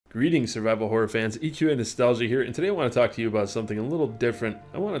Greetings, survival horror fans. EQ and Nostalgia here, and today I want to talk to you about something a little different.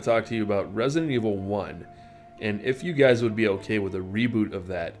 I want to talk to you about Resident Evil 1, and if you guys would be okay with a reboot of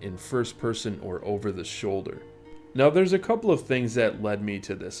that in first person or over the shoulder. Now, there's a couple of things that led me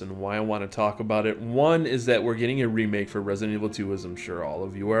to this and why I want to talk about it. One is that we're getting a remake for Resident Evil 2, as I'm sure all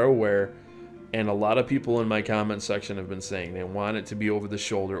of you are aware, and a lot of people in my comment section have been saying they want it to be over the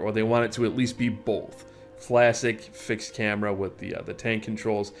shoulder, or they want it to at least be both. Classic fixed camera with the tank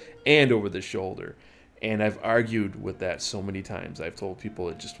controls and over the shoulder. And I've argued with that so many times. I've told people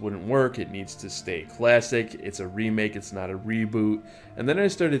it just wouldn't work, it needs to stay classic, it's a remake, it's not a reboot. And then I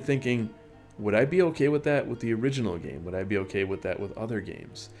started thinking, would I be okay with that with the original game? Would I be okay with that with other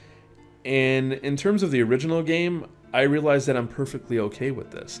games? And in terms of the original game, I realized that I'm perfectly okay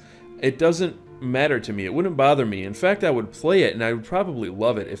with this. It doesn't matter to me. It wouldn't bother me. In fact, I would play it and I would probably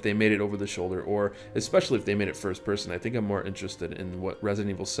love it if they made it over the shoulder, or especially if they made it first person. I think I'm more interested in what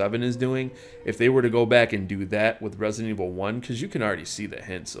Resident Evil 7 is doing. If they were to go back and do that with Resident Evil 1, because you can already see the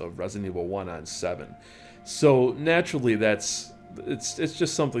hints of Resident Evil 1 on 7. So naturally it's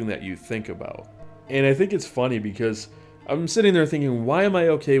just something that you think about. And I think it's funny because I'm sitting there thinking, why am I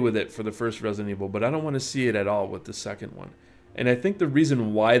okay with it for the first Resident Evil, but I don't want to see it at all with the second one? And I think the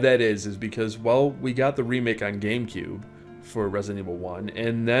reason why that is because, well, we got the remake on GameCube for Resident Evil 1,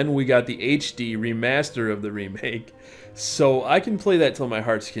 and then we got the HD remaster of the remake. So I can play that till my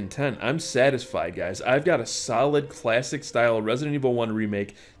heart's content. I'm satisfied, guys. I've got a solid classic style Resident Evil 1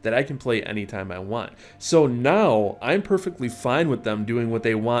 remake that I can play anytime I want. So now I'm perfectly fine with them doing what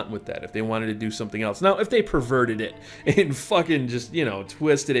they want with that, if they wanted to do something else. Now, if they perverted it and fucking just, you know,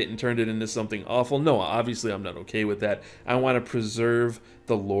 twisted it and turned it into something awful, no, obviously I'm not okay with that. I want to preserve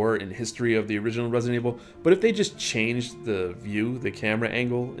the lore and history of the original Resident Evil, but if they just changed the view, the camera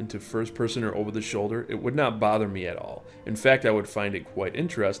angle, into first person or over the shoulder, it would not bother me at all. In fact, I would find it quite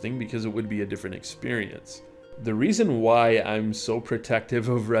interesting because it would be a different experience. The reason why I'm so protective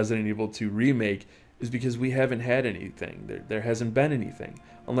of Resident Evil 2 Remake is because we haven't had anything. There hasn't been anything.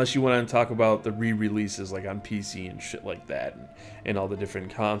 Unless you want to talk about the re-releases like on PC and shit like that, and all the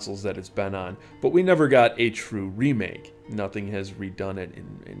different consoles that it's been on. But we never got a true remake. Nothing has redone it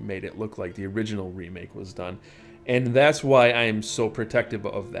and made it look like the original remake was done. And that's why I am so protective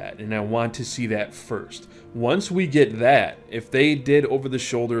of that, and I want to see that first. Once we get that, if they did over the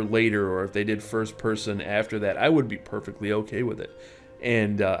shoulder later, or if they did first person after that, I would be perfectly okay with it.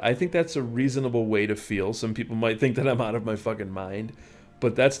 And I think that's a reasonable way to feel. Some people might think that I'm out of my fucking mind,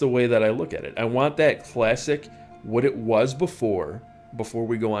 but that's the way that I look at it. I want that classic, what it was before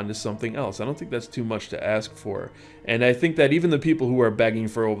we go on to something else. I don't think that's too much to ask for. And I think that even the people who are begging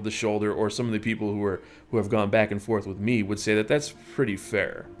for over the shoulder, or some of the people who have gone back and forth with me, would say that that's pretty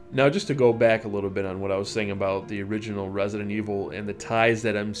fair. Now, just to go back a little bit on what I was saying about the original Resident Evil and the ties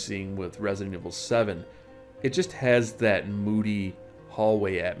that I'm seeing with Resident Evil 7, it just has that moody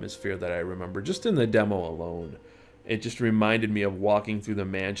hallway atmosphere that I remember just in the demo alone. It just reminded me of walking through the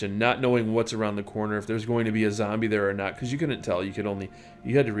mansion, not knowing what's around the corner, if there's going to be a zombie there or not, because you couldn't tell. You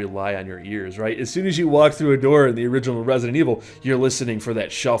had to rely on your ears, right? As soon as you walk through a door in the original Resident Evil, you're listening for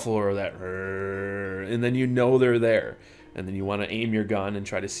that shuffle or that, and then you know they're there. And then you want to aim your gun and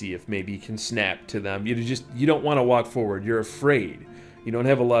try to see if maybe you can snap to them. You don't want to walk forward. You're afraid. You don't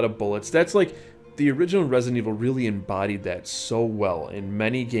have a lot of bullets. That's like, the original Resident Evil really embodied that so well, and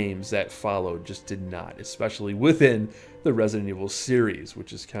many games that followed just did not, especially within the Resident Evil series,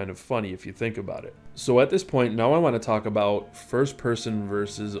 which is kind of funny if you think about it. So at this point, now I want to talk about first person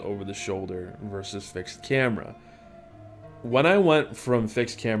versus over the shoulder versus fixed camera. When I went from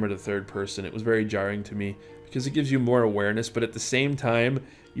fixed camera to third person, it was very jarring to me because it gives you more awareness, but at the same time,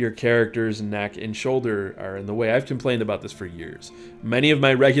 your character's neck and shoulder are in the way. I've complained about this for years. Many of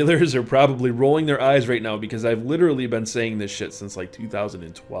my regulars are probably rolling their eyes right now because I've literally been saying this shit since like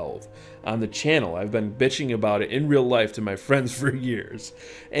 2012 on the channel. I've been bitching about it in real life to my friends for years,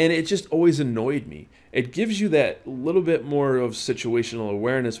 and it just always annoyed me. It gives you that little bit more of situational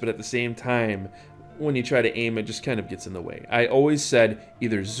awareness, but at the same time, when you try to aim, it just kind of gets in the way. I always said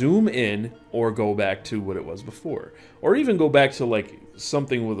either zoom in or go back to what it was before, or even go back to like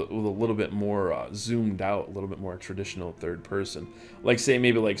something with a little bit more zoomed out, a little bit more traditional third person, like say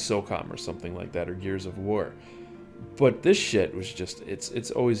maybe like SOCOM or something like that, or Gears of War. But this shit was just, it's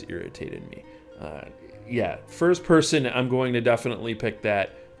always irritated me. Yeah, first person, I'm going to definitely pick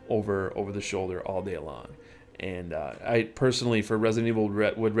that over the shoulder all day long. And I personally, for Resident Evil,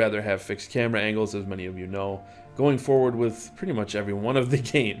 would rather have fixed camera angles, as many of you know, going forward with pretty much every one of the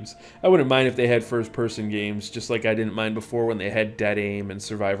games. I wouldn't mind if they had first-person games, just like I didn't mind before when they had Dead Aim and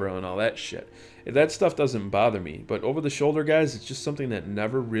Survivor and all that shit. That stuff doesn't bother me. But over the shoulder guys, it's just something that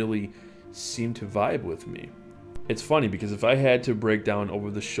never really seemed to vibe with me. It's funny because if I had to break down over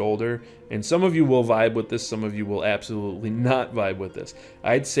the shoulder, and some of you will vibe with this, some of you will absolutely not vibe with this,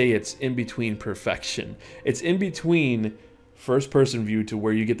 I'd say it's in between perfection. It's in between first person view to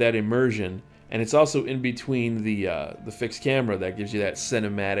where you get that immersion, and it's also in between the fixed camera that gives you that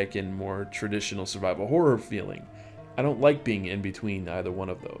cinematic and more traditional survival horror feeling. I don't like being in between either one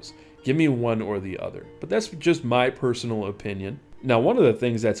of those. Give me one or the other. But that's just my personal opinion. Now, one of the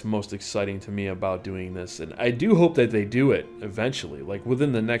things that's most exciting to me about doing this, and I do hope that they do it eventually, like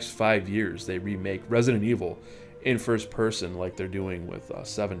within the next 5 years, they remake Resident Evil in first person like they're doing with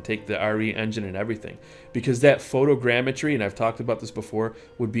 7. Take the RE engine and everything. Because that photogrammetry, and I've talked about this before,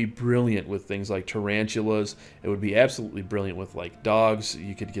 would be brilliant with things like tarantulas. It would be absolutely brilliant with like dogs.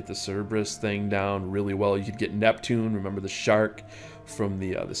 You could get the Cerberus thing down really well. You could get Neptune, remember the shark from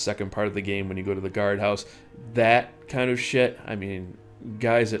the second part of the game when you go to the guardhouse. That kind of shit, I mean,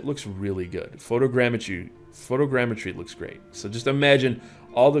 guys, it looks really good. Photogrammetry looks great. So just imagine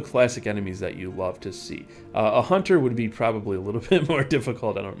all the classic enemies that you love to see. A hunter would be probably a little bit more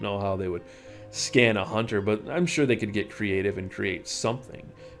difficult. I don't know how they would scan a hunter, but I'm sure they could get creative and create something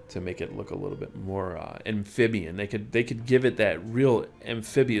to make it look a little bit more amphibian. They could give it that real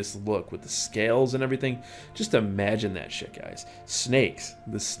amphibious look with the scales and everything. Just imagine that shit, guys. Snakes,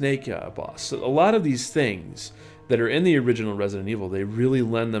 the snake boss. So a lot of these things that are in the original Resident Evil, they really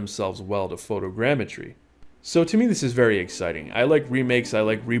lend themselves well to photogrammetry. So to me, this is very exciting. I like remakes, I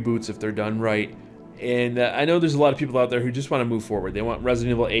like reboots if they're done right. And I know there's a lot of people out there who just want to move forward. They want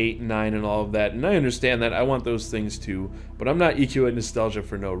Resident Evil 8, 9, and all of that. And I understand that. I want those things too. But I'm not EQ nostalgia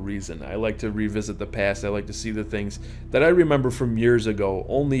for no reason. I like to revisit the past. I like to see the things that I remember from years ago,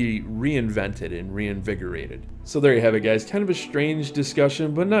 only reinvented and reinvigorated. So there you have it, guys. Kind of a strange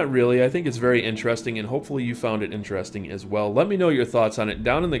discussion, but not really. I think it's very interesting, and hopefully you found it interesting as well. Let me know your thoughts on it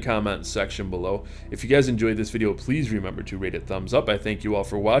down in the comments section below. If you guys enjoyed this video, please remember to rate it thumbs up. I thank you all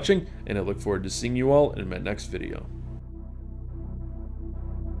for watching, and I look forward to seeing you all in my next video.